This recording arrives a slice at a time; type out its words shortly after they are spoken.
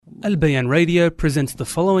Al-Bayan Radio presents the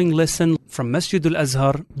following lesson from Masjid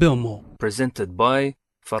Al-Azhar, Bilmo. Presented by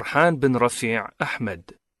Farhan bin Rafee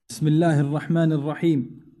Ahmed. بسم الله الرحمن الرحيم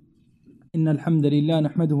إن الحمد لله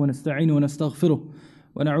نحمده ونستعينه ونستغفره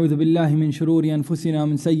ونعوذ بالله من شرور أنفسنا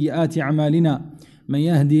ومن سيئات أعمالنا من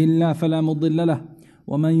يهدي الله فلا مضل له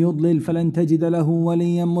ومن يضلل فلن تجد له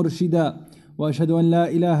وليا مرشدا وأشهد أن لا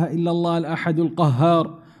إله إلا الله الأحد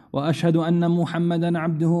القهار وأشهد أن محمدا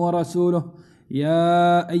عبده ورسوله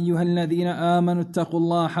يا أيها الذين آمنوا اتقوا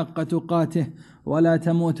الله حق تقاته ولا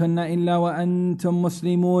تموتن إلا وأنتم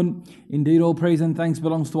مسلمون. Indeed, all praise and thanks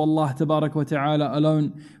belongs to Allah Tabarak wa Ta'ala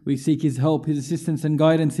alone. We seek His help, His assistance and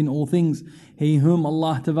guidance in all things. He whom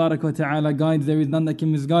Allah Tabarak wa Ta'ala guides, there is none that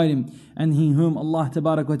can misguide him. And he whom Allah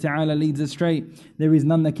Tabarak wa Ta'ala leads astray, there is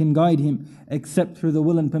none that can guide him except through the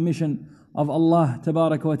will and permission of Allah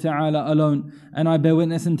Tabarak wa Ta'ala alone. And I bear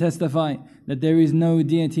witness and testify that there is no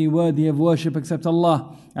deity worthy of worship except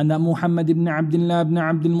Allah, and that Muhammad ibn Abdullah ibn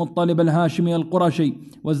Abdul Muttalib al-Hashimi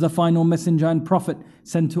al-Qurashi was the final messenger and prophet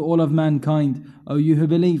sent to all of mankind. O you who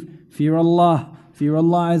believe, fear Allah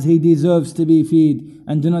as He deserves to be feared,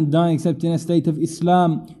 and do not die except in a state of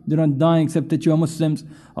Islam. Do not die except that you are Muslims.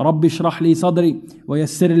 رب اشرح لي صدري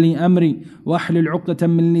ويسر لي أمري واحلل عقدة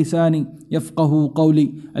من لساني يفقه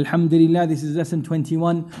قولي. Alhamdulillah, this is lesson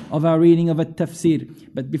 21 of our reading of Tafseer.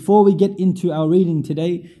 But before we get into our reading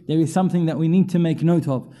today, there is something that we need to make note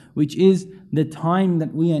of, which is the time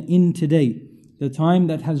that we are in today. The time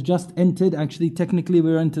that has just entered. Actually, technically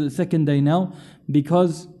we're into the second day now,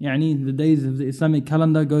 because the days of the Islamic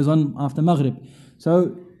calendar goes on after Maghrib.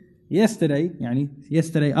 So yesterday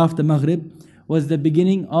after Maghrib was the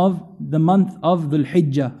beginning of the month of Dhul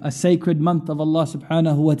Hijjah, a sacred month of Allah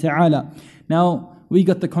subhanahu wa ta'ala. Now, we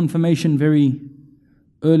got the confirmation very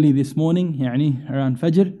early this morning, around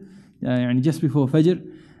Fajr, just before Fajr.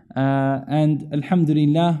 And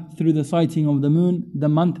Alhamdulillah, through the sighting of the moon, the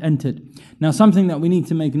month entered. Now, something that we need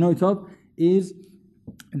to make note of is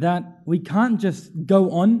that we can't just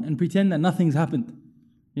go on and pretend that nothing's happened.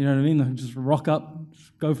 You know what I mean? Just rock up,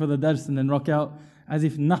 just go for the dars and then rock out as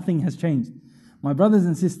if nothing has changed. My brothers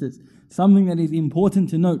and sisters, something that is important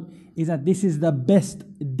to note is that this is the best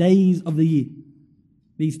days of the year.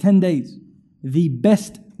 These 10 days, the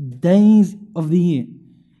best days of the year.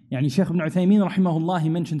 Shaykh ibn Uthaymeen rahimahullah, he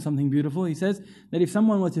mentioned something beautiful. He says that if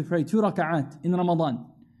someone were to pray 2 raka'at in Ramadan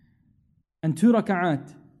and 2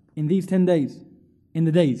 raka'at in these 10 days, in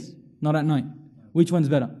the days, not at night, which one's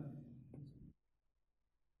better?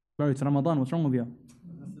 Bro, it's Ramadan, what's wrong with you?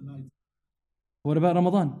 That's the night. What about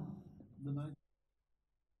Ramadan? The night.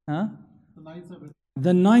 Huh? The nights are better.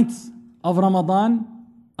 The nights of Ramadan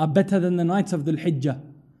are better than the nights of Dhul Hijjah,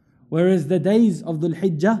 whereas the days of Dhul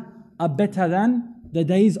Hijjah are better than the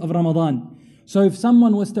days of Ramadan. So if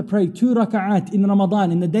someone was to pray 2 raka'at in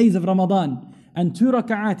Ramadan, in the days of Ramadan, and 2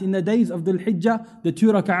 raka'at in the days of Dhul Hijjah, the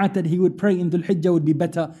 2 raka'at that he would pray in Dhul Hijjah would be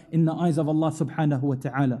better in the eyes of Allah subhanahu wa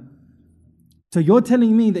ta'ala. So you're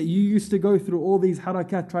telling me that you used to go through all these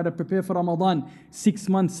harakat, try to prepare for Ramadan 6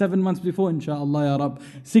 months, 7 months before, inshaAllah ya Rab,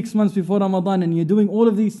 6 months before Ramadan, and you're doing all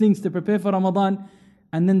of these things to prepare for Ramadan,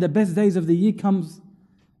 and then the best days of the year comes,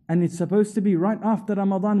 and it's supposed to be right after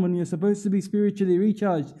Ramadan when you're supposed to be spiritually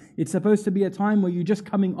recharged. It's supposed to be a time where you're just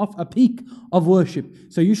coming off a peak of worship.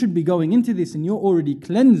 So you should be going into this and you're already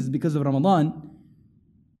cleansed because of Ramadan.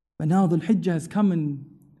 But now Dhul Hijjah has come and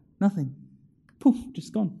nothing. Poof,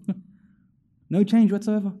 just gone. No change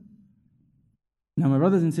whatsoever. Now my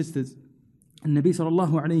brothers and sisters, Nabi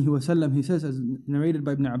sallallahu alayhi wa sallam, he says, as narrated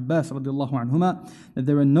by Ibn Abbas radiallahu anhuma, that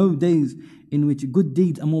there are no days in which good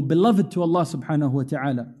deeds are more beloved to Allah subhanahu wa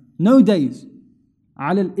ta'ala. No days.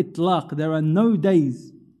 Ala al-itlaq, there are no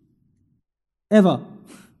days ever.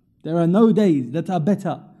 There are no days that are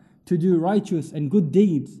better to do righteous and good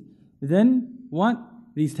deeds than what?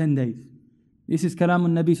 These 10 days. This is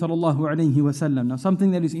kalamun Nabi sallallahu alayhi wa sallam. Now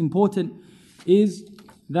something that is important is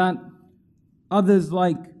that others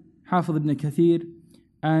like Hafiz ibn Kathir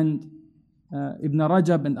and Ibn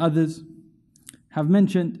Rajab and others have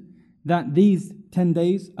mentioned that these 10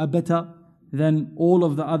 days are better than all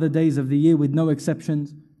of the other days of the year, with no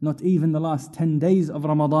exceptions. Not even the last 10 days of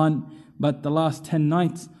Ramadan, but the last 10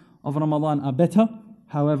 nights of Ramadan are better.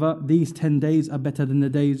 However, these 10 days are better than the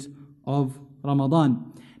days of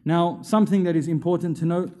Ramadan. Now, something that is important to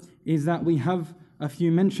note is that we have a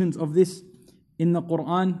few mentions of this in the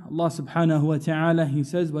Quran. Allah subhanahu wa ta'ala, He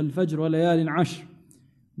says, وَالْفَجْرِ وَلَيَالٍ عَشْرٍ,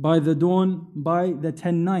 by the dawn, by the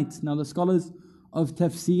 10 nights. Now the scholars of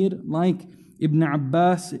Tafseer like Ibn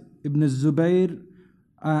Abbas, Ibn Zubayr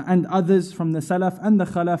and others from the Salaf and the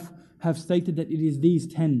Khalaf have stated that it is these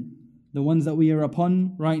 10. the ones that we are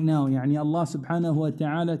upon right now. Yani Allah subhanahu wa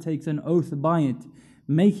ta'ala takes an oath by it,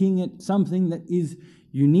 making it something that is,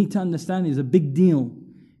 you need to understand, is a big deal.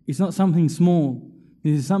 It's not something small.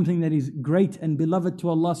 This is something that is great and beloved to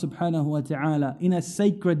Allah subhanahu wa ta'ala in a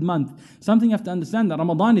sacred month. Something you have to understand, that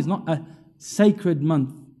Ramadan is not a sacred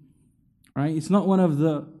month. Right? It's not one of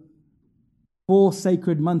the 4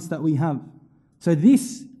 sacred months that we have. So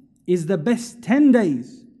this is the best 10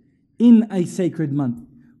 days in a sacred month,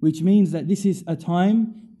 which means that this is a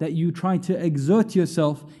time that you try to exert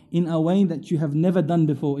yourself in a way that you have never done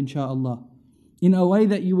before, insha'Allah. In a way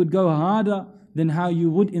that you would go harder than how you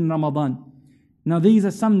would in Ramadan. Now these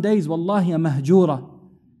are some days, wallahi, mahjura.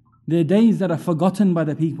 They're days that are forgotten by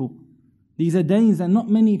the people. These are days that not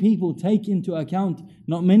many people take into account.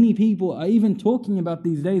 Not many people are even talking about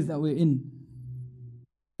these days that we're in.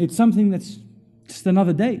 It's something that's just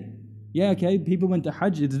another day. Yeah, okay, people went to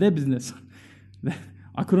Hajj, it's their business.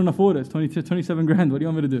 I couldn't afford it, it's 27 grand, what do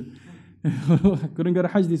you want me to do? I couldn't go to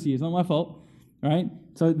Hajj this year, it's not my fault. Right?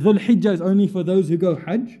 So Dhul Hijjah is only for those who go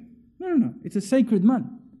Hajj? No, it's a sacred month.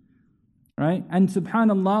 Right? And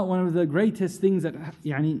subhanallah, one of the greatest things that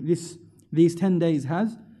these 10 days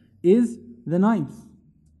has is the 9th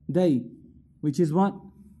day, which is what?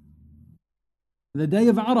 The day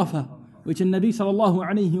of Arafah, which in Nabi sallallahu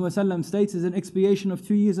alayhi wa sallam states is an expiation of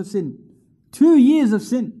 2 years of sin. 2 years of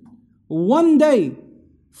sin. 1 day,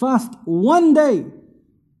 fast 1 day.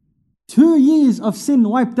 2 years of sin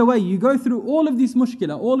wiped away. You go through all of this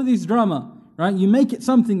mushkila, all of this drama, right? You make it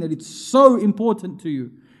something that it's so important to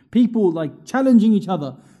you. People like challenging each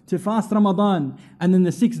other to fast Ramadan and then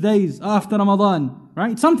the 6 days after Ramadan,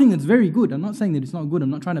 right? It's something that's very good. I'm not saying that it's not good. I'm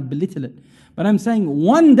not trying to belittle it. But I'm saying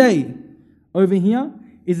 1 day over here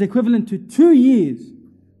is equivalent to 2 years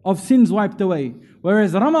of sins wiped away.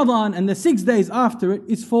 Whereas Ramadan and the 6 days after it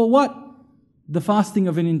is for what? The fasting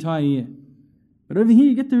of an entire year. But over here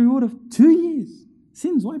you get the reward of 2 years.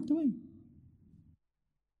 Sins wiped away.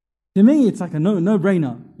 To me it's like a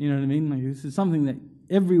no-brainer. You know what I mean? Like this is something that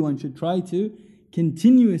everyone should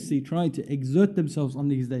continuously try to exert themselves on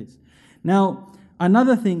these days. Now,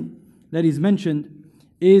 another thing that is mentioned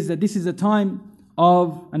is that this is a time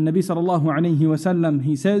of, and Nabi sallallahu alayhi wa sallam,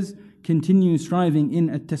 he says, continue striving in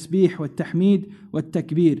at-tasbih wa-tahmeed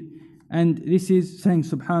wa-takbir. And this is saying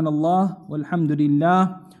subhanallah,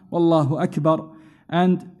 walhamdulillah, wallahu akbar.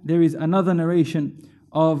 And there is another narration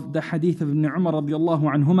of the hadith of Ibn Umar radiallahu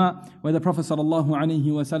anhuma, where the Prophet sallallahu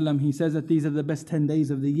alayhi wa sallam, he says that these are the best 10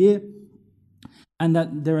 days of the year, and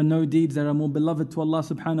that there are no deeds that are more beloved to Allah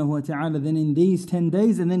subhanahu wa ta'ala than in these 10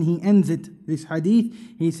 days. And then he ends it, this hadith,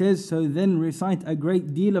 he says, so then recite a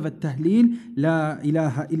great deal of at-tahleel, la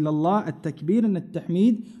ilaha illallah, at-takbir and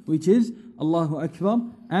at-tahmeed, which is Allahu Akbar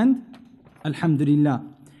and Alhamdulillah.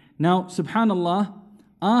 Now, subhanallah,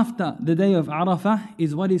 after the day of Arafah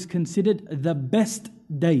is what is considered the best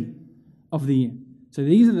day of the year. So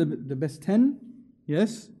these are the best 10,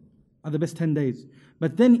 yes, are the best 10 days.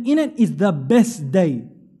 But then in it is the best day.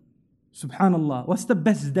 Subhanallah. What's the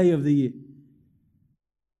best day of the year?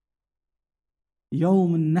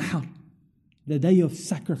 Yawm al-Nahr, the day of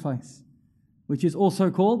sacrifice, which is also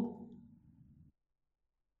called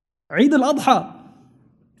Eid al-Adha.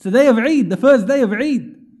 It's the day of Eid, the first day of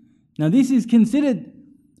Eid. Now this is considered,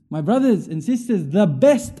 my brothers and sisters, the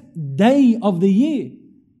best day of the year.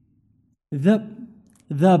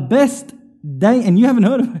 The best day, and you haven't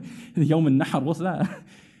heard of it. Yawm al-Nahr, what's that?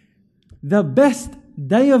 The best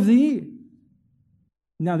day of the year.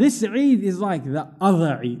 Now this Eid is like the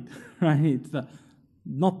other Eid, right? It's the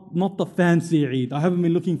not the fancy Eid. I haven't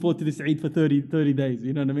been looking forward to this Eid for 30 days,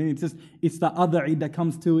 you know what I mean? It's the other Eid that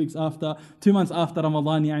comes 2 weeks after, 2 months after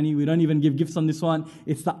Ramadan, yani. We don't even give gifts on this one.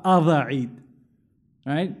 It's the other Eid.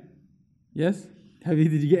 Right? Yes?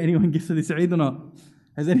 Did you get anyone gifts for this Eid or not?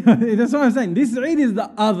 Has anyone? That's what I'm saying. This Eid is the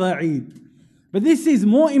other Eid. But this is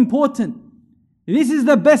more important. This is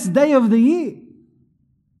the best day of the year.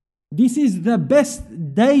 This is the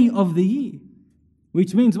best day of the year.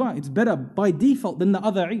 Which means what? It's better by default than the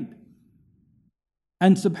other Eid.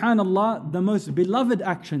 And subhanallah, the most beloved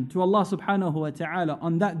action to Allah subhanahu wa ta'ala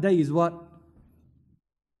on that day is what?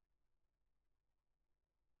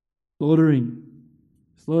 Slaughtering.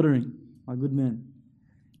 My good man.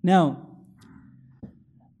 Now,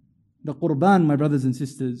 the Qurban, my brothers and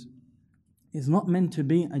sisters, is not meant to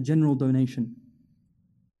be a general donation.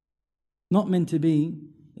 Not meant to be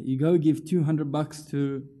that you go give $200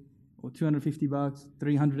 to, or $250,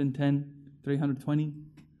 310, 320.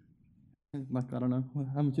 Like, I don't know,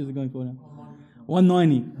 how much is it going for now?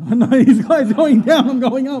 190. This guy's going down, I'm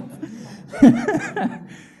going up.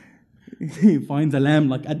 He finds a lamb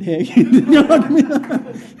like a day.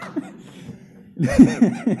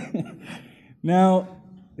 Now,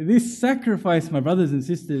 this sacrifice, my brothers and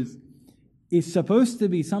sisters, is supposed to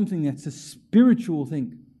be something that's a spiritual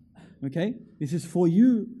thing. Okay? This is for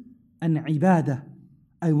you an ibadah,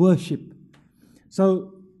 a worship.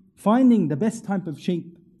 So, finding the best type of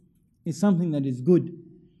sheep is something that is good.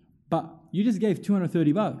 But you just gave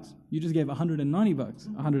 $230. You just gave $190,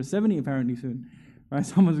 170 apparently soon. Right?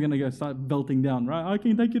 Someone's going to go start belting down. Right? I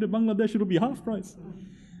can take you to Bangladesh, it'll be half price.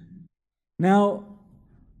 Now,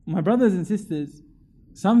 my brothers and sisters,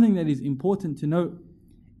 something that is important to note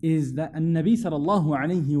is that An-Nabi sallallahu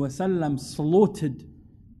alayhi wasallam slaughtered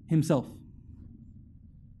himself.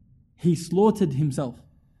 He slaughtered himself.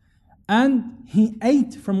 And he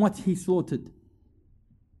ate from what he slaughtered.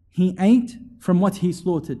 He ate from what he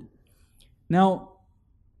slaughtered. Now,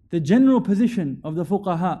 the general position of the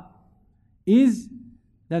fuqaha is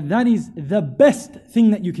that that is the best thing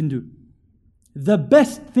that you can do. The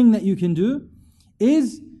best thing that you can do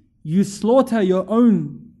is you slaughter your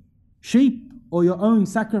own sheep or your own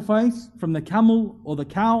sacrifice from the camel or the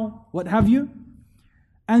cow, what have you,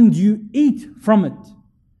 and you eat from it.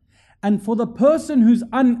 And for the person who's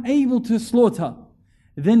unable to slaughter,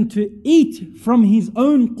 then to eat from his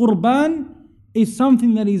own qurban is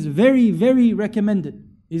something that is very, very recommended.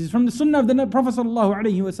 This is from the sunnah of the Prophet sallallahu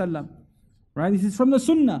alaihi wasallam. Right? This is from the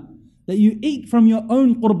sunnah that you eat from your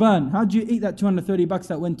own qurban. How do you eat that $230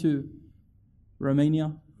 that went to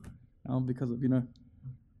Romania? Oh, because of, no?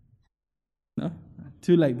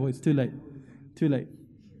 Too late, boys, too late. Too late.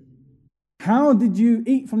 How did you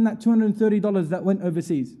eat from that $230 that went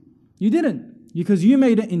overseas? You didn't, because you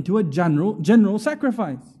made it into a general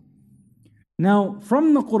sacrifice. Now,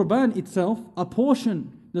 from the qurban itself, a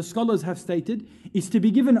portion, the scholars have stated, is to be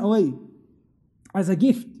given away as a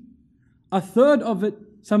gift. A third of it,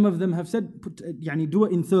 some of them have said, do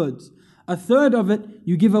it in thirds. A third of it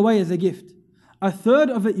you give away as a gift. A third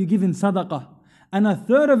of it you give in sadaqah. And a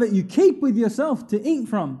third of it you keep with yourself to eat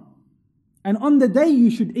from. And on the day you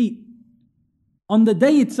should eat. On the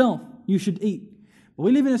day itself you should eat. But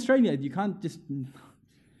we live in Australia, you can't just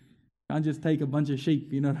take a bunch of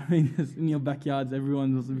sheep, you know what I mean? Just in your backyards,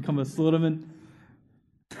 everyone's become a slaughterman.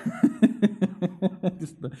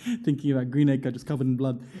 Just thinking about Greenacre just covered in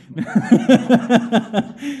blood.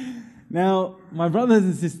 Now, my brothers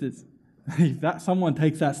and sisters, if that someone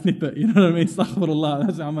takes that snippet, you know what I mean? Astaghfirullah,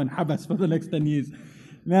 that's I'm in habas for the next 10 years.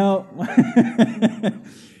 Now,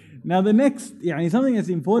 now the next, something that's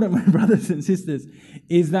important, my brothers and sisters,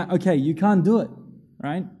 is that, okay, you can't do it,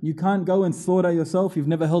 right? You can't go and slaughter yourself. You've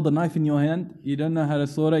never held a knife in your hand. You don't know how to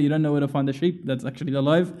slaughter. You don't know where to find a sheep that's actually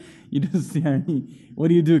alive. You just, what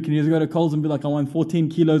do you do? Can you just go to Coles and be like, I want 14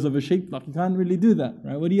 kilos of a sheep? Like, you can't really do that,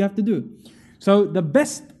 right? What do you have to do? So the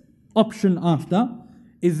best option after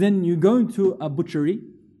is then you go to a butchery,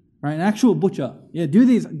 right? An actual butcher. Yeah,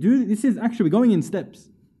 this is actually going in steps,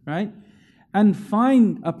 right? And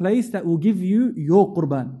find a place that will give you your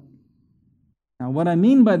qurban. Now, what I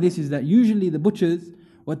mean by this is that usually the butchers,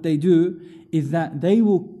 what they do is that they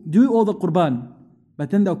will do all the qurban,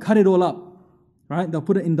 but then they'll cut it all up, right? They'll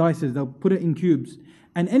put it in dices, they'll put it in cubes.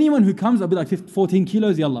 And anyone who comes, they'll be like 14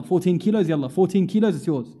 kilos, yallah, 14 kilos, yallah, 14 kilos, it's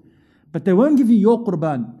yours. But they won't give you your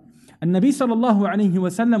qurban. And Nabi sallallahu alayhi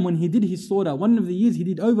wasallam, when he did his slaughter, one of the years he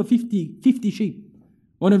did over 50 sheep.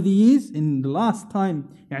 One of the years, in the last time,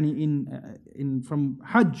 from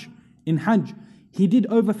Hajj, in Hajj, he did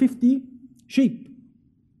over 50 sheep,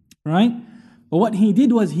 right? But what he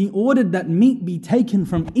did was he ordered that meat be taken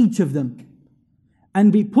from each of them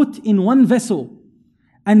and be put in one vessel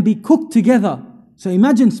and be cooked together. So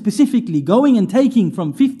imagine specifically going and taking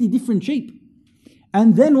from 50 different sheep.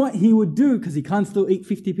 And then what he would do, because he can't still eat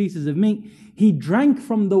 50 pieces of meat, he drank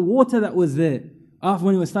from the water that was there after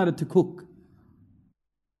when he was started to cook.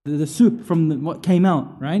 The soup from what came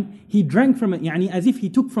out, right? He drank from it, as if he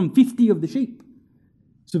took from 50 of the sheep.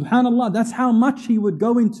 Subhanallah, that's how much he would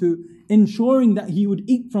go into ensuring that he would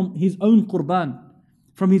eat from his own qurban,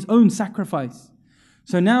 from his own sacrifice.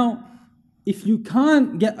 So now, if you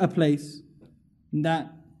can't get a place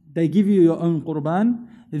that they give you your own qurban,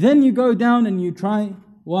 then you go down and you try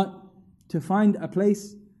to find a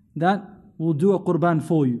place that will do a qurban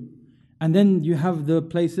for you. And then you have the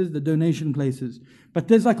places, the donation places. But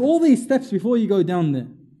there's like all these steps before you go down there.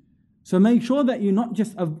 So make sure that you're not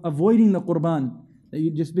just avoiding the qurban. That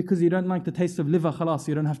you, just because you don't like the taste of liver, khalas,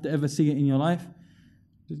 you don't have to ever see it in your life.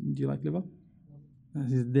 Do you like liver?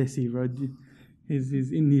 He's desi, bro.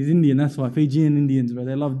 He's Indian, that's why. Fijian Indians, bro.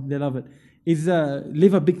 They love it. Is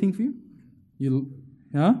liver a big thing for you?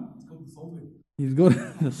 Huh? It's called solving. He's got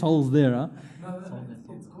the soul's there, huh? No,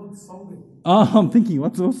 it's called solving. Oh, I'm thinking,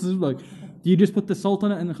 what's this like? Do you just put the salt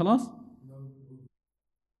on it and khalas? No, with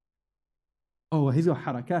Oh, he's got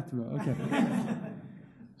harakat, bro. Okay.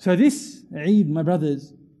 So this Eid, my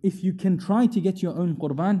brothers, if you can try to get your own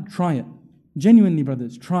Qurban, try it. Genuinely,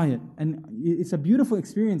 brothers, try it. And it's a beautiful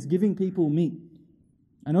experience giving people meat.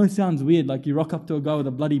 I know it sounds weird, like you rock up to a guy with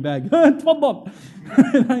a bloody bag. Tfaddal.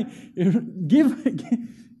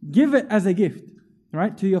 Give it as a gift,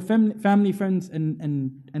 right? To your family, friends,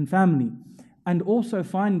 and family. And also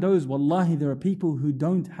find those, wallahi, there are people who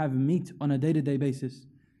don't have meat on a day-to-day basis.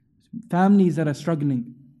 Families that are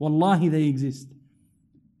struggling. Wallahi, they exist.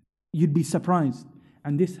 You'd be surprised.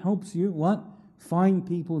 And this helps you, what? Find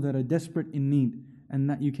people that are desperate in need and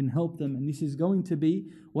that you can help them. And this is going to be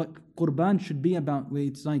what Qurban should be about, where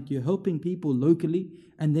it's like you're helping people locally,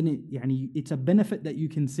 and then it's a benefit that you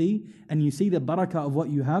can see, and you see the barakah of what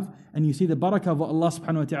you have, and you see the barakah of what Allah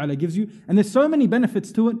subhanahu wa ta'ala gives you. And there's so many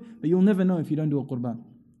benefits to it, but you'll never know if you don't do a Qurban.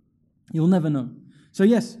 You'll never know. So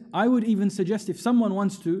yes, I would even suggest if someone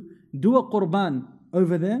wants to, do a Qurban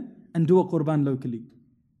over there and do a Qurban locally.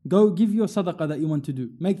 Go give your sadaqah that you want to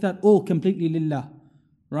do. Make that all completely lillah.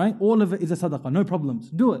 Right? All of it is a sadaqah, no problems.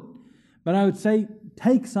 Do it. But I would say,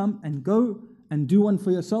 take some and go and do one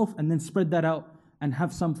for yourself, and then spread that out and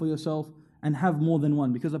have some for yourself and have more than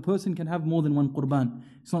one. Because a person can have more than one Qurban.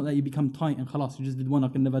 It's not that you become tight and khalas, you just did one, I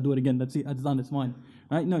can never do it again. That's it, that's done, it's mine.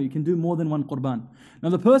 Right? No, you can do more than one Qurban. Now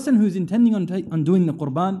the person who's intending on doing the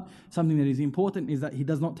Qurban, something that is important is that he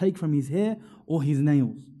does not take from his hair or his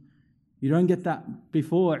nails. You don't get that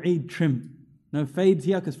before Eid trim. No fades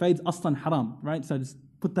here, because fades aslan haram. Right? So just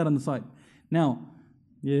put that on the side. Now,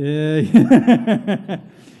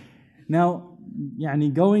 now,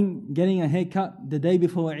 getting a haircut the day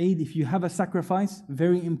before Eid, if you have a sacrifice,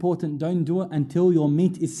 very important, don't do it until your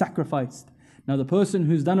meat is sacrificed. Now the person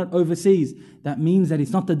who's done it overseas, that means that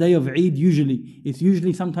it's not the day of Eid usually. It's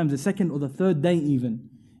usually sometimes the second or the third day even.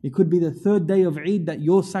 It could be the third day of Eid that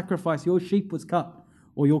your sacrifice, your sheep was cut,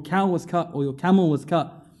 or your cow was cut, or your camel was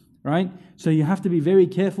cut. Right? So you have to be very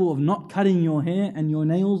careful of not cutting your hair and your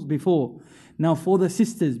nails before. Now for the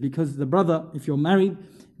sisters, because the brother, if you're married,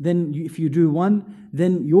 then if you do one,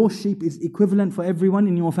 then your sheep is equivalent for everyone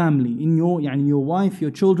in your family. In your wife,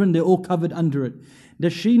 your children, they're all covered under it.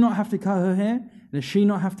 Does she not have to cut her hair? Does she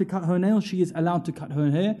not have to cut her nails? She is allowed to cut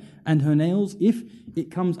her hair and her nails if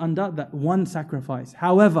it comes under that one sacrifice.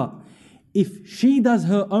 However, if she does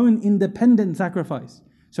her own independent sacrifice,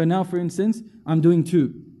 so now for instance, I'm doing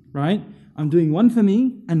two. Right? I'm doing one for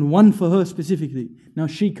me and one for her specifically. Now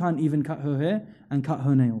she can't even cut her hair and cut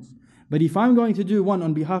her nails. But if I'm going to do one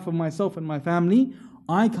on behalf of myself and my family,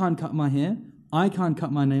 I can't cut my hair, I can't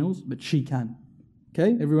cut my nails, but she can.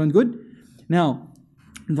 Okay, everyone good? Now,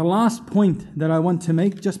 the last point that I want to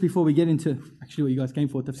make, just before we get into actually what you guys came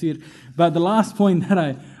for, Tafseer, but the last point that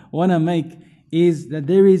I want to make is that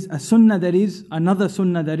there is a sunnah that is, another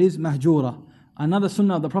sunnah that is mahjura. Another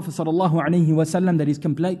sunnah of the Prophet ﷺ that is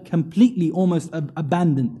completely almost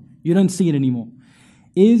abandoned. You don't see it anymore.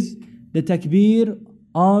 Is the takbir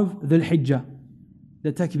of Dhul Hijjah.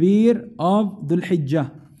 The takbir of Dhul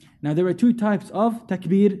Hijjah. Now there are two types of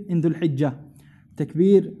takbir in Dhul Hijjah.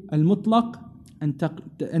 Takbir al-mutlaq and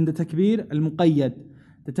the takbir al-muqayyad.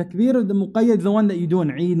 The takbir of the muqayyad is the one that you do on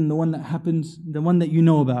Eid and the one that happens, the one that you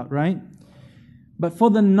know about, right? But for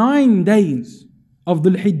the 9 days of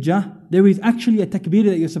Dhul Hijjah, there is actually a takbir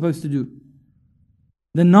that you're supposed to do.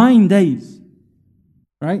 The 9 days,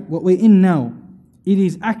 right? What we're in now, it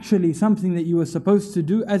is actually something that you are supposed to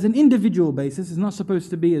do as an individual basis. It's not supposed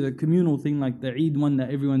to be as a communal thing like the Eid one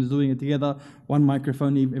that everyone's doing it together, one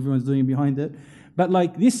microphone, everyone's doing it behind it. But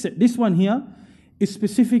like this one here is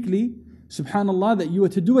specifically, subhanallah, that you are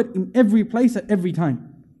to do it in every place at every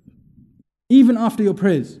time. Even after your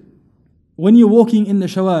prayers. When you're walking in the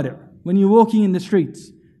shawari', when you're walking in the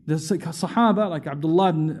streets. The Sahaba, like Abdullah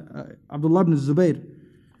ibn Zubayr,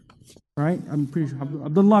 right? I'm pretty sure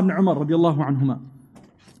Abdullah ibn Umar radiallahu anhuma,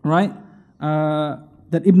 right?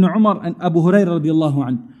 That Ibn Umar and Abu Hurairah radiallahu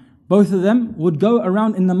anhu, both of them would go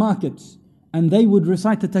around in the markets and they would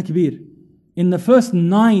recite the takbir in the first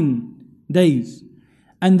 9 days,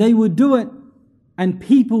 and they would do it, and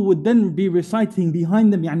people would then be reciting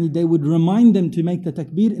behind them. They would remind them to make the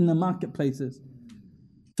takbir in the marketplaces.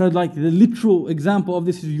 So like the literal example of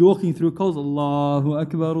this is you walking through Coles, Allahu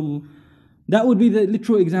Akbar. That would be the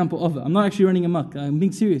literal example of it. I'm not actually running amok. I'm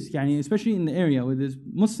being serious. Especially in the area where there's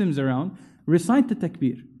Muslims around, recite the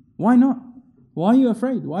takbir. Why not? Why are you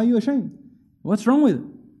afraid? Why are you ashamed? What's wrong with it?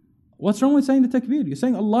 What's wrong with saying the takbir? You're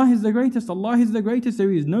saying Allah is the greatest. Allah is the greatest.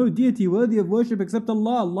 There is no deity worthy of worship except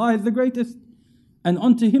Allah. Allah is the greatest. And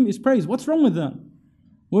unto Him is praise. What's wrong with that?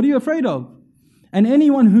 What are you afraid of? And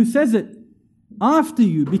anyone who says it after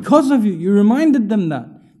you, because of you, you reminded them that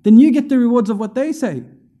then you get the rewards of what they say.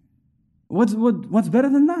 What's better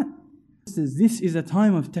than that? This is a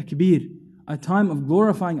time of takbir, a time of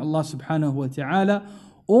glorifying Allah subhanahu wa ta'ala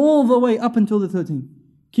all the way up until the 13th.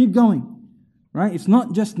 Keep going, right? It's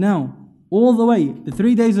not just now, all the way, the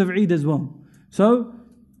 3 days of Eid as well. So,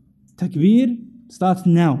 takbir starts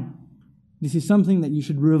now. This is something that you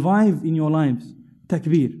should revive in your lives.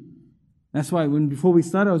 Takbir. That's why before we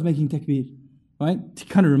started, I was making takbir, right? To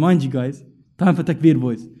kind of remind you guys, time for takbir,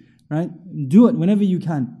 boys, right? Do it whenever you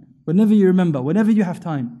can, whenever you remember, whenever you have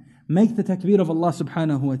time. Make the takbir of Allah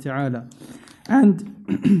subhanahu wa ta'ala.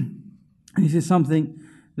 And this is something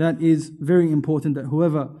that is very important, that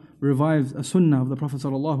whoever revives a sunnah of the Prophet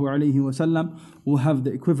sallallahu alaihi wasallam will have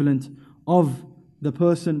the equivalent of the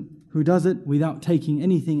person who does it without taking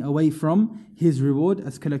anything away from his reward,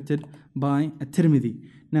 as collected by At-Tirmidhi.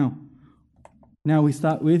 Now we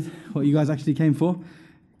start with what you guys actually came for.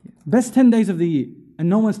 Best 10 days of the year, and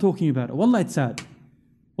no one's talking about it. Wallah, it's sad.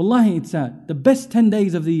 Wallahi, it's sad. The best 10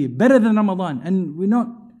 days of the year, better than Ramadan. And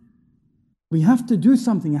we have to do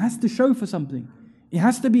something. It has to show for something. It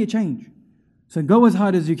has to be a change. So go as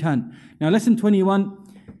hard as you can. Now, lesson 21,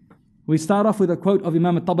 we start off with a quote of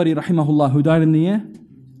Imam At-Tabari rahimahullah, who died in the year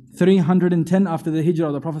 310 after the hijrah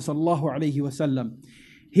of the Prophet sallallahu alaihi wasallam.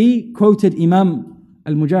 He quoted Imam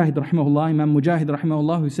Al-Mujahid rahimahullah, Imam Mujahid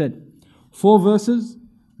rahimahullah, who said, 4 verses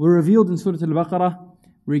were revealed in Surat Al-Baqarah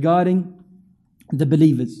regarding the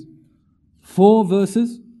believers. 4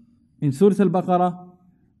 verses in Surat Al-Baqarah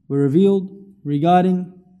were revealed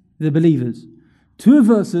regarding the believers. 2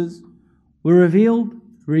 verses were revealed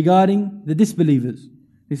regarding the disbelievers.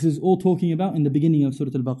 This is all talking about in the beginning of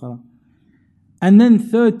Surat Al-Baqarah. And then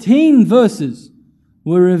 13 verses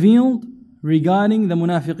were revealed regarding the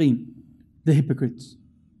munafiqeen, the hypocrites.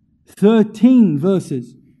 13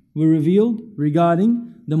 verses were revealed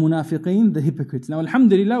regarding the munafiqeen, the hypocrites. Now,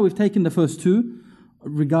 alhamdulillah, we've taken the first 2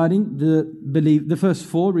 regarding the first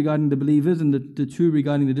 4 regarding the believers, and the 2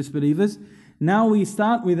 regarding the disbelievers. Now we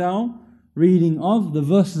start with our reading of the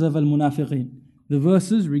verses of al-munafiqeen, the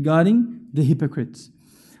verses regarding the hypocrites.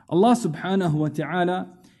 Allah subhanahu wa ta'ala,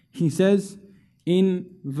 He says in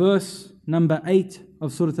verse number 8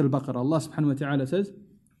 of Surah Al-Baqarah, Allah subhanahu wa ta'ala says,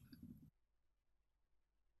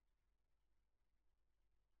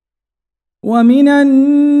 وَمِنَ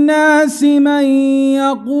النَّاسِ مَنْ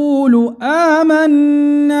يَقُولُ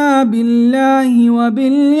آمَنَّا بِاللَّهِ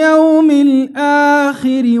وَبِالْيَوْمِ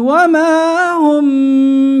الْآخِرِ وَمَا هُمْ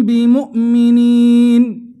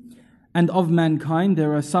بِمُؤْمِنِينَ. And of mankind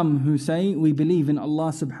there are some who say, we believe in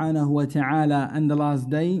Allah subhanahu wa ta'ala and the last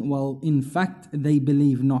day, while in fact they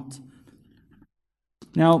believe not.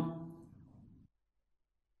 Now,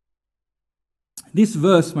 this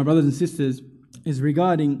verse, my brothers and sisters, is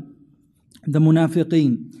regarding the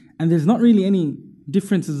munafiqeen. And there's not really any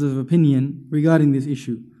differences of opinion regarding this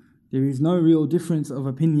issue. There is no real difference of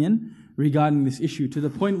opinion regarding this issue, to the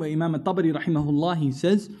point where Imam At-Tabari rahimahullah, he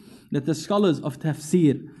says that the scholars of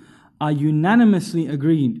Tafseer are unanimously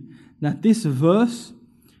agreed that this verse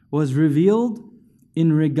was revealed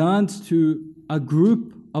in regards to a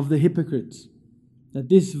group of the hypocrites. That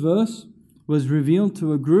this verse was revealed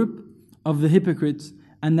to a group of the hypocrites,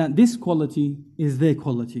 and that this quality is their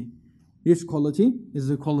quality. This quality is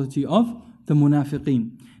the quality of the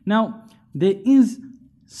munafiqeen. Now, there is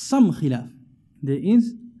some khilaf. There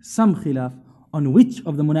is some khilaf on which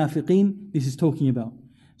of the munafiqeen this is talking about.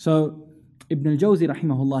 So, Ibn al-Jawzi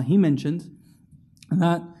rahimahullah, he mentions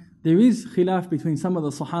that there is khilaf between some of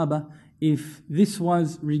the Sahaba if this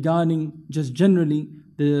was regarding just generally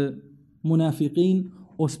the munafiqeen,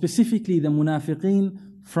 or specifically the munafiqeen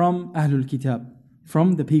from Ahlul Kitab,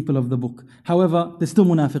 from the people of the book. However, they're still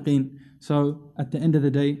munafiqeen. So at the end of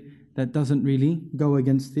the day, that doesn't really go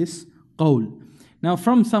against this qawl. Now,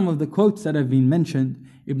 from some of the quotes that have been mentioned,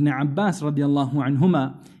 Ibn Abbas radiallahu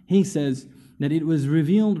anhuma, he says that it was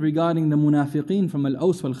revealed regarding the munafiqeen from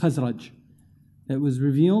Al-Aws wal-Khazraj. It was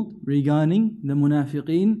revealed regarding the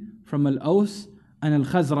munafiqeen from Al-Aws and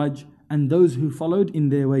Al-Khazraj, and those who followed in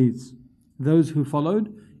their ways. Those who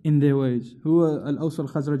followed in their ways. Who were Al-Aws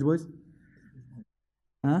wal-Khazraj boys?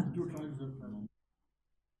 Huh?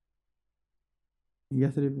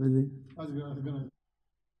 Yathrib,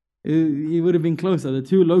 it would have been closer. The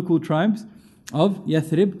 2 local tribes of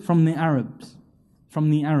Yathrib from the Arabs. From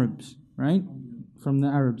the Arabs, right? From the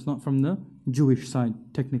Arabs, not from the Jewish side,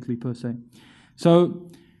 technically per se. So,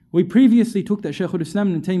 we previously took that Shaykh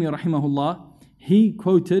al-Islam ibn Taymiyyah rahimahullah, he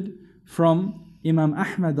quoted from Imam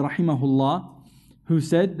Ahmad rahimahullah, who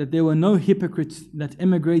said that there were no hypocrites that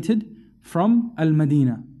emigrated from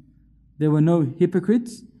Al-Madinah. There were no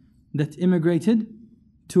hypocrites that immigrated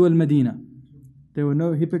to Al-Madinah. There were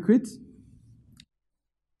no hypocrites.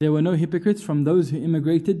 There were no hypocrites from those who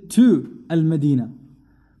immigrated to Al-Madinah,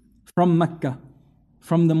 from Mecca,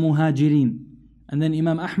 from the Muhajirin. And then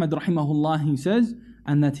Imam Ahmad rahimahullah, he says,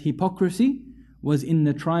 and that hypocrisy was in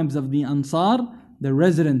the tribes of the Ansar, the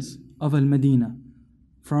residents of Al-Madinah,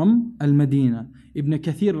 from Al-Madinah. Ibn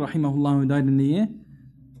Kathir rahimahullah, who died in the year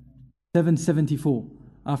 774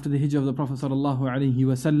 after the hijrah of the Prophet sallallahu alaihi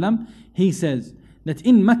wasallam, he says that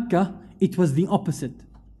in Mecca it was the opposite.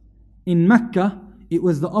 In Mecca it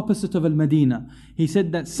was the opposite of Al-Madinah. He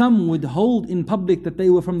said that some would hold in public that they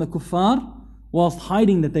were from the kuffar whilst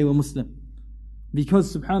hiding that they were Muslim.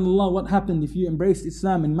 Because subhanAllah, what happened if you embraced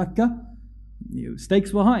Islam in Mecca?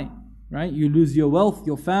 Stakes were high, right? You lose your wealth,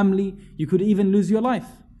 your family, you could even lose your life.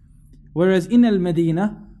 Whereas in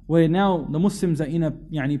Al-Madinah, where now the Muslims are in a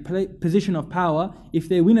position of power, if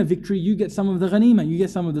they win a victory, you get some of the ghanima, you get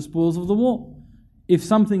some of the spoils of the war. If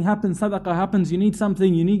something happens, sadaqah happens, you need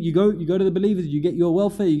something, you go to the believers, you get your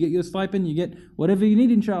welfare, you get your stipend, you get whatever you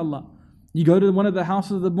need, inshallah. You go to one of the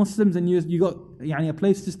houses of the Muslims and you got a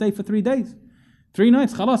place to stay for 3 days, 3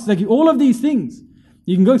 nights, khalas. Like all of these things.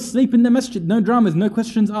 You can go sleep in the masjid, no dramas, no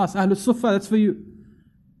questions asked. Ahlul Suffah, that's for you.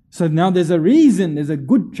 So now there's a reason, there's a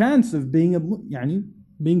good chance of being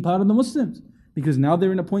part of the Muslims, because now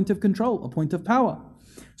they're in a point of control, a point of power.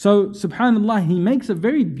 So subhanallah, he makes a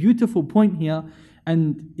very beautiful point here.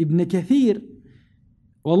 And Ibn Kathir,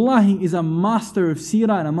 wallahi, is a master of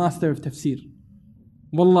seerah and a master of tafsir.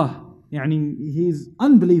 Wallah, he's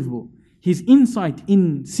unbelievable. His insight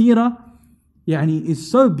in seerah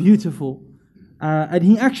is so beautiful. And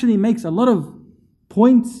he actually makes a lot of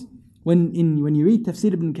points when you read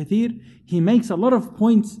Tafsir ibn Kathir. He makes a lot of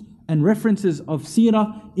points and references of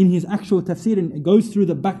seerah in his actual tafsir, and it goes through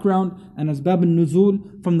the background and asbab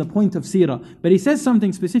al-nuzul from the point of seerah. But he says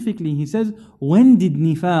something specifically. He says, when did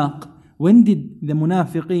nifaq, when did the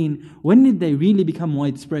munafiqeen, when did they really become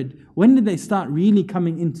widespread? When did they start really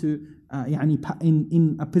coming into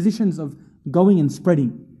in positions of going and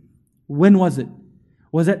spreading? When was it?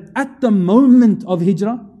 Was it at the moment of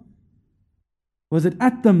hijrah? Was it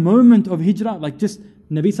at the moment of hijrah? Like just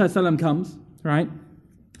Nabi Sallallahu Alaihi Wasallam comes, right?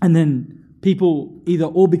 And then people either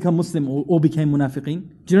all become Muslim or all became munafiqeen.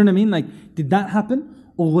 Do you know what I mean? Like, did that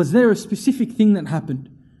happen? Or was there a specific thing that happened?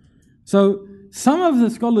 So some of the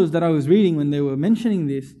scholars that I was reading, when they were mentioning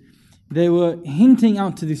this, they were hinting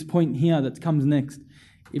out to this point here that comes next.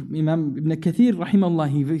 Imam Ibn Kathir rahimahullah,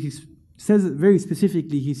 he says it very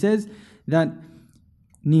specifically. He says that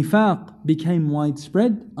nifaq became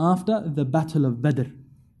widespread after the Battle of Badr.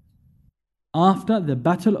 After the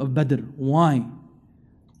Battle of Badr. Why?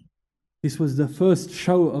 This was the first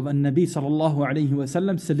show of An-Nabi sallallahu alayhi wa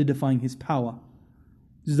sallam solidifying his power.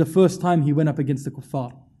 This is the first time he went up against the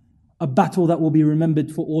kuffar. A battle that will be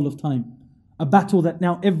remembered for all of time. A battle that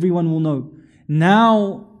now everyone will know.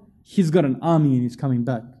 Now he's got an army and he's coming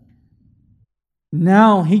back.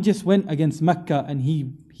 Now he just went against Mecca and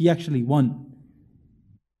he actually won.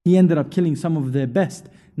 He ended up killing some of their best.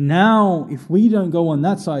 Now if we don't go on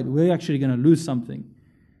that side, we're actually going to lose something.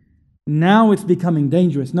 Now it's becoming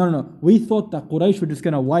dangerous. No. We thought that Quraysh were just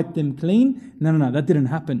going to wipe them clean. No, that didn't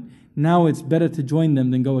happen. Now it's better to join them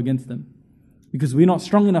than go against them, because we're not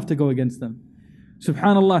strong enough to go against them.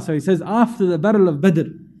 Subhanallah. So he says, after the Battle of Badr,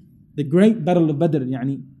 the great Battle of Badr,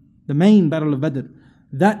 the main Battle of Badr,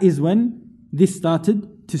 that is when this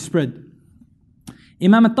started to spread.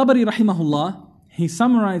 Imam al-Tabari rahimahullah, he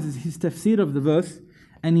summarizes his tafsir of the verse,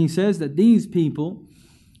 and he says that these people,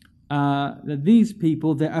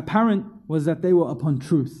 their apparent was that they were upon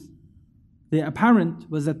truth. Their apparent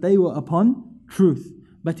was that they were upon truth.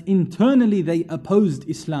 But internally they opposed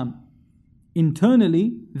Islam.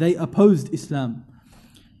 Internally they opposed Islam.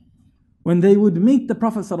 When they would meet the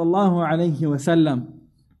Prophet ﷺ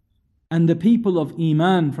and the people of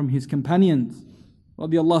Iman from his companions,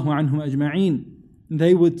 radiyallahu anhum ajma'een,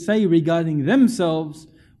 they would say regarding themselves,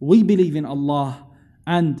 we believe in Allah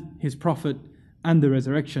and His Prophet and the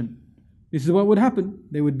resurrection. This is what would happen.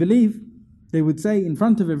 They would believe. They would say in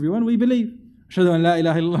front of everyone, we believe. Ashhadu an la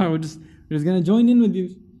ilaha illallah. We're just going to join in with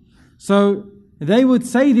you. So they would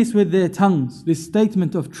say this with their tongues, this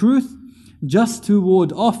statement of truth, just to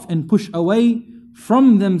ward off and push away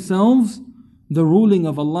from themselves the ruling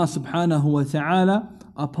of Allah subhanahu wa ta'ala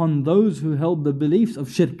upon those who held the beliefs of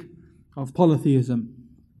shirk, of polytheism.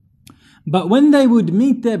 But when they would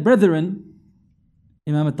meet their brethren,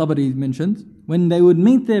 Imam al-Tabari mentions, when they would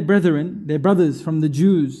meet their brethren, their brothers from the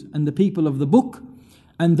Jews and the people of the book,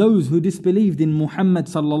 and those who disbelieved in Muhammad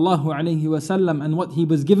sallallahu alayhi wasallam and what he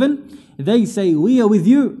was given, they say, we are with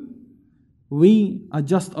you. We are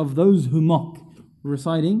just of those who mock,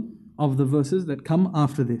 reciting of the verses that come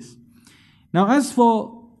after this. Now as for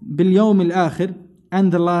بِالْيَوْمِ الْآخِرِ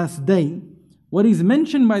and the last day, what is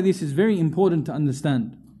mentioned by this is very important to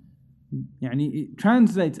understand. It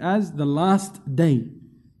translates as the last day.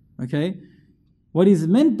 Okay? What is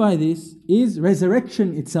meant by this is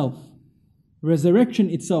resurrection itself. Resurrection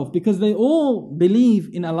itself, because they all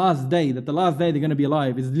believe in a last day, that the last day they're going to be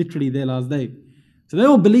alive is literally their last day. So they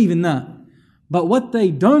all believe in that. But what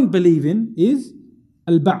they don't believe in is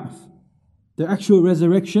al-ba'th, the actual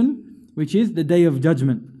resurrection, which is the day of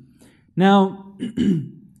judgment. Now,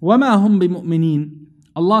 وَمَا هُمْ بِمُؤْمِنِينَ,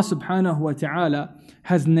 Allah subhanahu wa ta'ala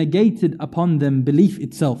has negated upon them belief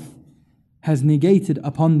itself. Has negated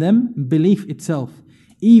upon them belief itself.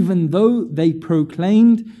 Even though they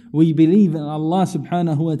proclaimed, we believe in Allah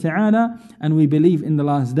subhanahu wa ta'ala and we believe in the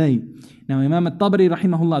last day. Now Imam al-Tabari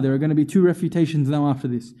rahimahullah, there are going to be two refutations now after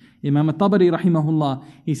this. Imam al-Tabari rahimahullah,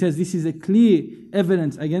 he says this is a clear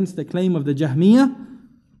evidence against the claim of the Jahmiyyah.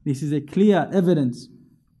 This is a clear evidence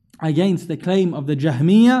against the claim of the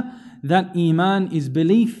Jahmiyyah that Iman is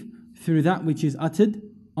belief through that which is uttered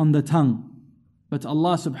on the tongue. But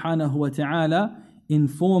Allah subhanahu wa ta'ala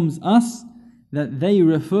informs us that they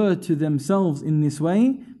refer to themselves in this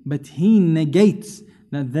way, but He negates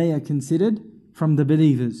that they are considered from the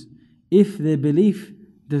believers if their belief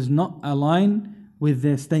does not align with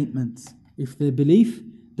their statements. If their belief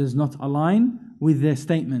does not align with their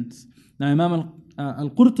statements. Now Imam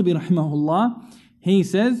Al-Qurtubi rahimahullah, he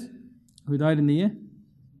says, who died in the year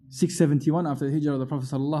 671 after the hijrah of the Prophet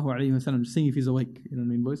sallallahu alaihi wasallam. Just seeing if he's awake, you know what I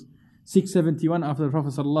mean, boys? 671 after the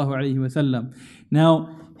Prophet sallallahu alaihi wasallam. Now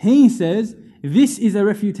he says this is a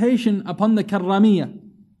refutation upon the Karramiyah.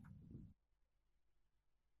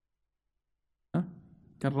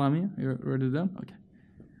 Karramiyah, you wrote it down? Okay.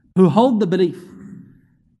 Who hold the belief.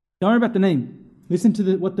 Don't worry about the name. Listen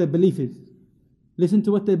to what their belief is. Listen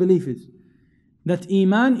to what their belief is. That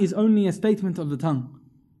Iman is only a statement of the tongue.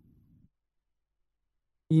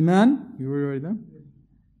 Iman, you wrote it down?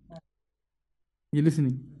 You're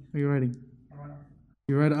listening. Are you writing?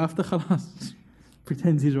 You write it after? Khalas.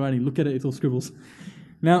 Pretends he's writing. Look at it, it's all scribbles.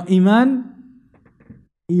 Now, Iman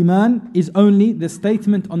is only the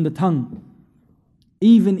statement on the tongue,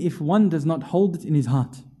 even if one does not hold it in his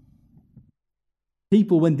heart.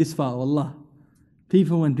 People went this far, wallah.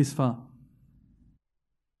 People went this far.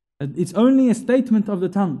 It's only a statement of the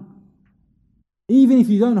tongue. Even if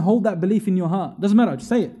you don't hold that belief in your heart. Doesn't matter, just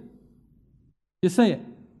say it. Just say it.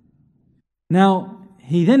 Now,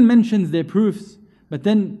 he then mentions their proofs, but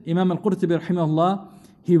then Imam Al-Qurtubi rahimahullah,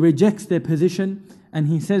 he rejects their position and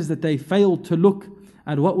he says that they failed to look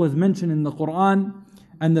at what was mentioned in the Quran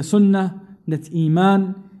and the Sunnah, that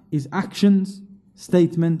Iman is actions,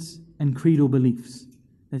 statements and creedal beliefs.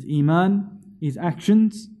 That Iman is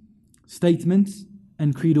actions, statements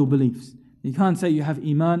and creedal beliefs. You can't say you have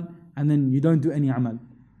Iman and then you don't do any amal.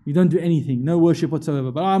 You don't do anything, no worship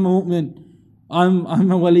whatsoever. But I'm a mu'min,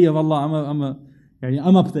 I'm a wali of Allah,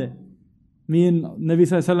 I'm up there. Me and Nabi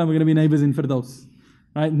Sallallahu Alaihi Wasallam are going to be neighbors in Firdaus.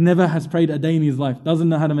 Right? Never has prayed a day in his life, doesn't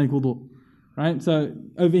know how to make wudu. Right? So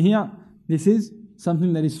over here, this is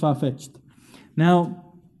something that is far-fetched.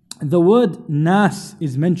 Now, the word nas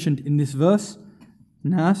is mentioned in this verse.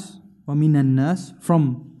 Nas, wa minan nas,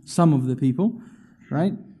 from some of the people.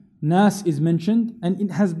 Right? Nas is mentioned, and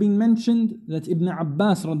it has been mentioned that Ibn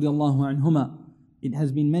Abbas radiallahu anhuma, it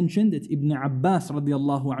has been mentioned that Ibn Abbas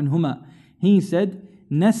radiallahu anhuma, he said,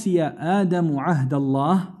 نسي آدم عهد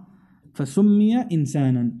الله فسمي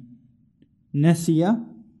إنسانا. نسي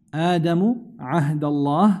آدم عهد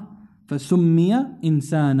الله فسمي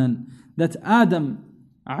إنسانا. That Adam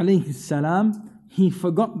alayhi salam, he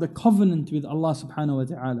forgot the covenant with Allah subhanahu wa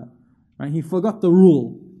ta'ala. Right? He forgot the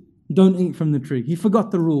rule. Don't eat from the tree. He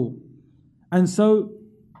forgot the rule. And so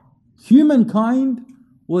humankind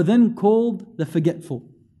were then called the forgetful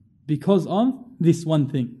because of this one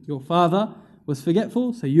thing. Your father was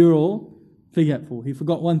forgetful, so you're all forgetful. He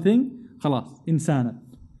forgot one thing, khalas, insana.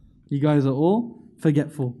 You guys are all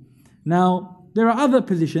forgetful. Now, there are other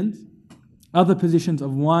positions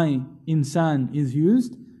of why insan is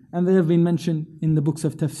used, and they have been mentioned in the books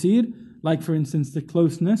of Tafseer, like for instance the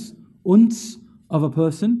closeness, uns, of a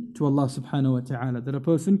person to Allah subhanahu wa ta'ala. That a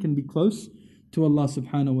person can be close to Allah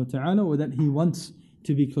subhanahu wa ta'ala, or that he wants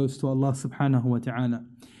to be close to Allah subhanahu wa ta'ala.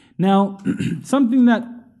 Now, something that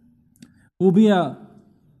will be a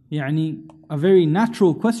very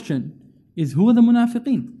natural question is, who are the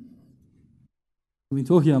munafiqeen? We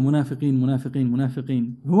talk here,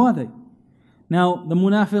 munafiqeen. Who are they? Now, the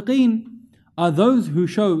munafiqeen are those who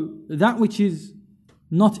show that which is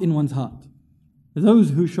not in one's heart. Those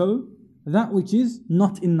who show that which is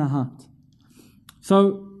not in the heart.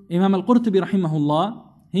 So, Imam Al-Qurtubi rahimahullah,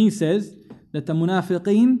 he says that the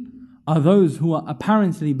munafiqeen are those who are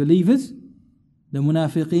apparently believers. The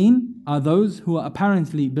munafiqeen are those who are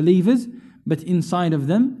apparently believers, but inside of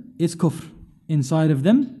them is kufr. Inside of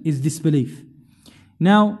them is disbelief.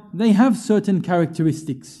 Now, they have certain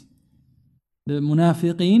characteristics. The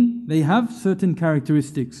munafiqeen, they have certain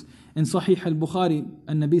characteristics. In Sahih al-Bukhari,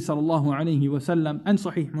 An-Nabi sallallahu alayhi wa sallam, and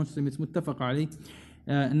Sahih Muslim, it's muttafaq alayh,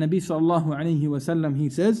 An-Nabi sallallahu alayhi wa sallam, he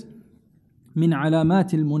says, min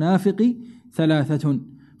alamat al-munafiqi thalathatun.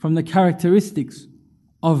 From the characteristics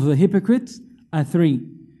of the hypocrites are three.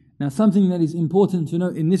 Now, something that is important to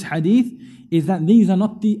note in this hadith is that these are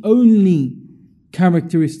not the only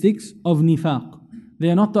characteristics of nifaq. They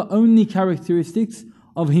are not the only characteristics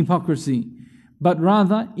of hypocrisy, but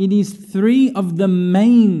rather it is three of the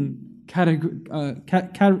main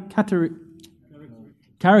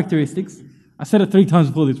characteristics. I said it 3 times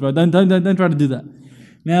before this, bro. Don't try to do that.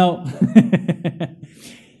 Now,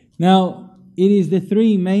 now it is the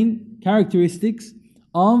 3 main characteristics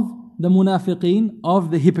of the munafiqeen, of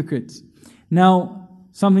the hypocrites. Now,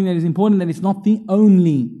 something that is important, that it's not the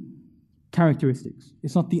only characteristics.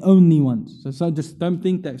 It's not the only ones. So just don't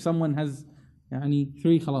think that if someone has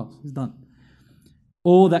 3, khalas, it's done.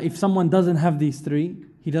 Or that if someone doesn't have these 3,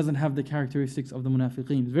 he doesn't have the characteristics of the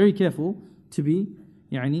munafiqeen. Very careful to be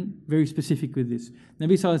very specific with this.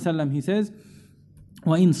 Nabi sallallahu alaihi wasallam, he says,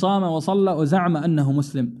 وَإِن صَامَ وَصَلَّى وَزَعْمَ أَنَّهُ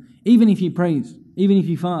مُسْلِمٌ. Even if he prays, even if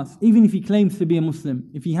he fasts, even if he claims to be a Muslim,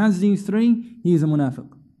 if he has these 3, he is a munafiq.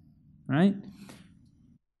 Right?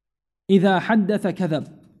 إِذَا حَدَّثَ كَذَبَ.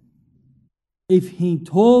 If he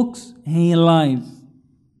talks, he lies.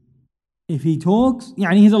 If he talks,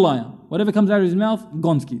 he's a liar. Whatever comes out of his mouth,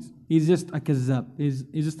 gonskis. He's just a kazzab. He's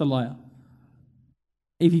just a liar.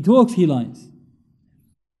 If he talks, he lies.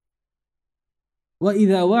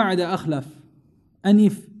 وَإِذَا وَعَدَ أَخْلَفَ. And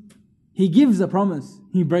if he gives a promise,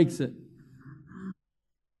 he breaks it.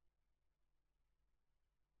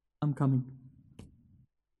 I'm coming.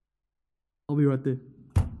 I'll be right there.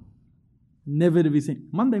 Never to be seen.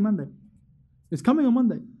 Monday. It's coming on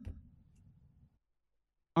Monday.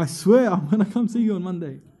 I swear I'm going to come see you on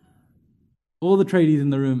Monday. All the tradies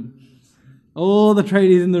in the room. All the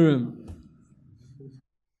tradies in the room.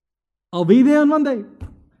 I'll be there on Monday.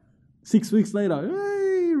 6 weeks later.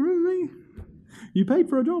 Hey, Rafee, you paid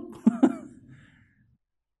for a job.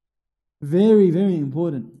 Very, very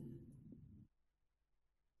important.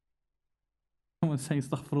 Someone's saying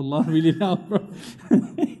astaghfirullah really loud, bro.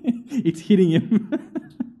 It's hitting him.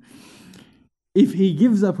 If he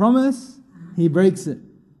gives a promise, he breaks it.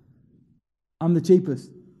 I'm the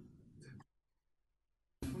cheapest.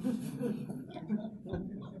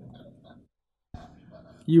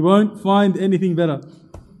 You won't find anything better.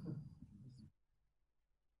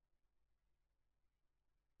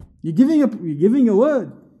 You're giving a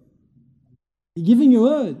word. You're giving a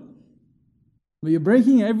word. But you're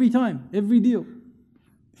breaking it every time, every deal.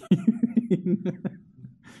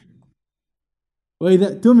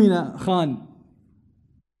 وَإِذَا اؤْتُمِنَ خَانَ.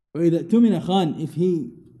 وَإِذَا اؤْتُمِنَ خَانَ. If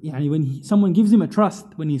when someone gives him a trust,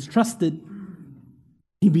 when he's trusted,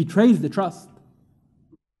 he betrays the trust.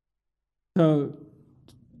 So,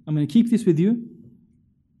 I'm going to keep this with you.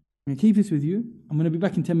 I'm going to be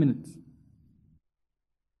back in 10 minutes.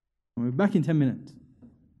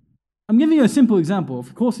 I'm giving you a simple example.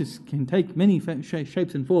 Of course, this can take many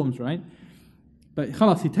shapes and forms, right? But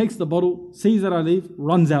khalas, he takes the bottle, sees that I leave,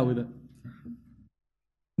 runs out with it.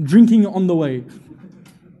 Drinking it on the way.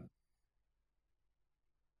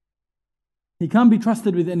 He can't be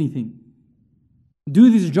trusted with anything. Do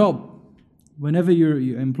this job. Whenever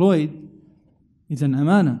you're employed, it's an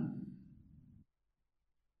amana.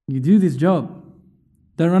 You do this job.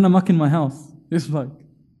 Don't run amok in my house. It's like,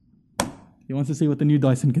 he wants to see what the new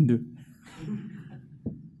Dyson can do.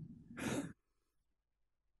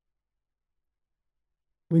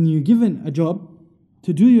 When you're given a job,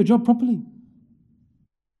 to do your job properly.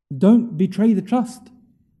 Don't betray the trust.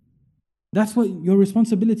 That's what your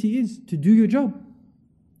responsibility is, to do your job.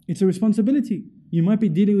 It's a responsibility. You might be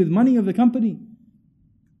dealing with money of the company.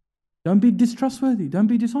 Don't be distrustworthy. Don't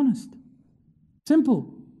be dishonest.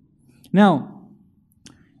 Simple. Now,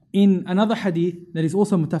 in another hadith that is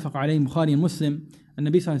also muttafaq alayhi, Bukhari and Muslim, and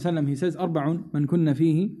Nabi sallallahu alayhi wa sallam, he says, أَرْبَعٌ مَنْ كُنَّ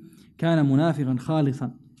فِيهِ كَانَ مُنَافِقًا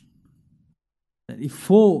خَالِصًا. That if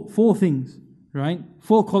four things, right?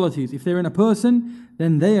 4 qualities. If they're in a person,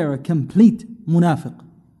 then they are a complete munafiq.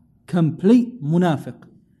 Complete munafiq.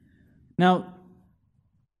 Now,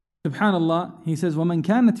 subhanallah, he says, وَمَنْ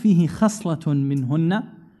كَانَتْ فِيهِ خَصْلَةٌ مِّنْهُنَّ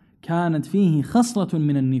كَانَتْ فِيهِ خَصْلَةٌ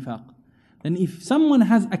مِّنَ النِّفَاقِ. then if someone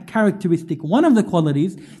has a characteristic, one of the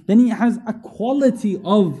qualities, then he has a quality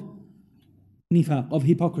of nifaq, of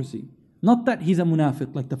hypocrisy. Not that he's a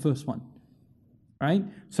munafiq like the first one. Right?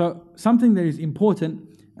 So something that is important,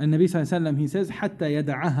 and Nabi Sallallahu Alaihi Wasallam, he says, حَتَّى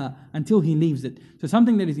يَدَعَهَا, until he leaves it. So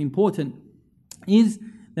something that is important is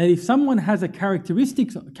that if someone has a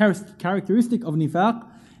characteristic of nifaq,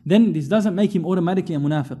 then this doesn't make him automatically a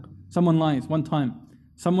munafiq. Someone lies one time.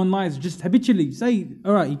 Someone lies just habitually. Say,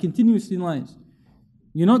 alright, he continuously lies.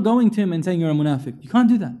 You're not going to him and saying you're a munafiq. You can't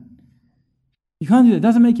do that. You can't do that. It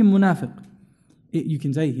doesn't make him munafiq. You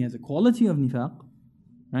can say he has a quality of nifaq,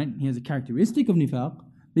 right? He has a characteristic of nifaq,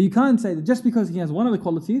 but you can't say that just because he has one of the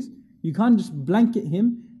qualities, you can't just blanket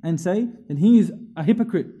him and say that he is a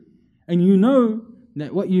hypocrite. And you know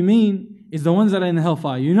that what you mean is the ones that are in the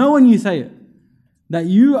hellfire. You know when you say it, that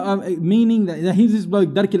you are meaning that he's this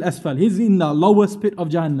bloke, dark al-asfal, he's in the lowest pit of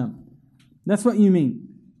Jahannam. That's what you mean.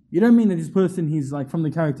 You don't mean that this person, he's like from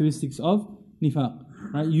the characteristics of nifaq.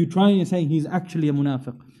 Right? You try and say he's actually a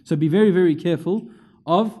munafiq. So be very, very careful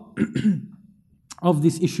of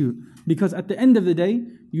this issue. Because at the end of the day,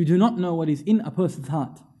 you do not know what is in a person's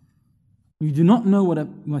heart. You do not know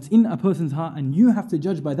what's in a person's heart, and you have to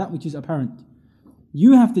judge by that which is apparent.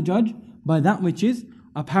 You have to judge by that which is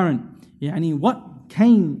apparent. Yani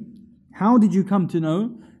how did you come to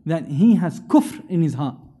know that he has kufr in his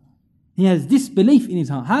heart? He has disbelief in his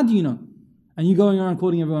heart. How do you know? And you going around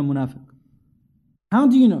calling everyone munafiq. How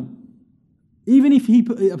do you know? Even if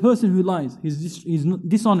a person who lies, he's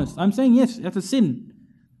dishonest. I'm saying yes, that's a sin.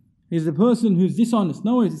 He's a person who's dishonest.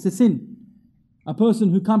 No, it's a sin. A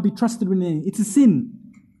person who can't be trusted with anything, it's a sin.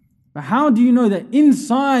 But how do you know that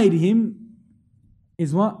inside him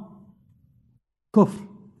is what? Kufr,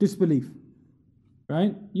 disbelief.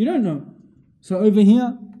 Right? You don't know. So over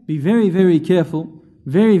here, be very, very careful,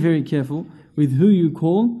 very, very careful with who you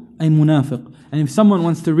call a munafiq. And if someone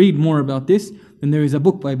wants to read more about this, then there is a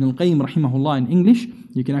book by Ibn al-Qayyim rahimahullah in English.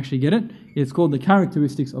 You can actually get it. It's called The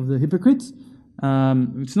Characteristics of the Hypocrites.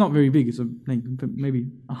 It's not very big. It's maybe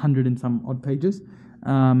 100 and some odd pages.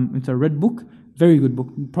 It's a red book. Very good book.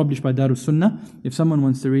 Published by Darus Sunnah. If someone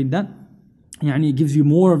wants to read that, it gives you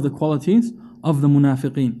more of the qualities of the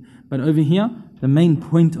munafiqeen. But over here, the main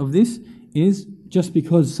point of this is just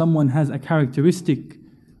because someone has a characteristic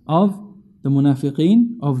of the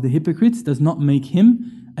munafiqeen, of the hypocrites, does not make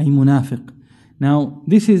him a munafiq. Now,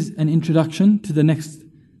 this is an introduction to the next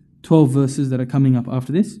 12 verses that are coming up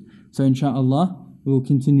after this. So inshallah, we will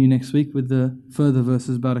continue next week with the further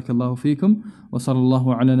verses. Barakallahu feekum. Wa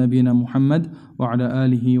sallallahu ala nabiyyina Muhammad wa ala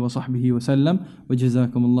alihi wa sahbihi wa sallam. Wa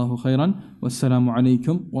jazakumullahu khairan. Wassalamu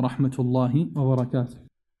alaykum wa rahmatullahi wa barakatuh.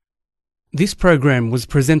 This program was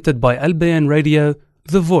presented by Al-Bayan Radio,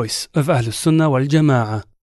 the voice of Ahlus Sunnah wal Jama'ah.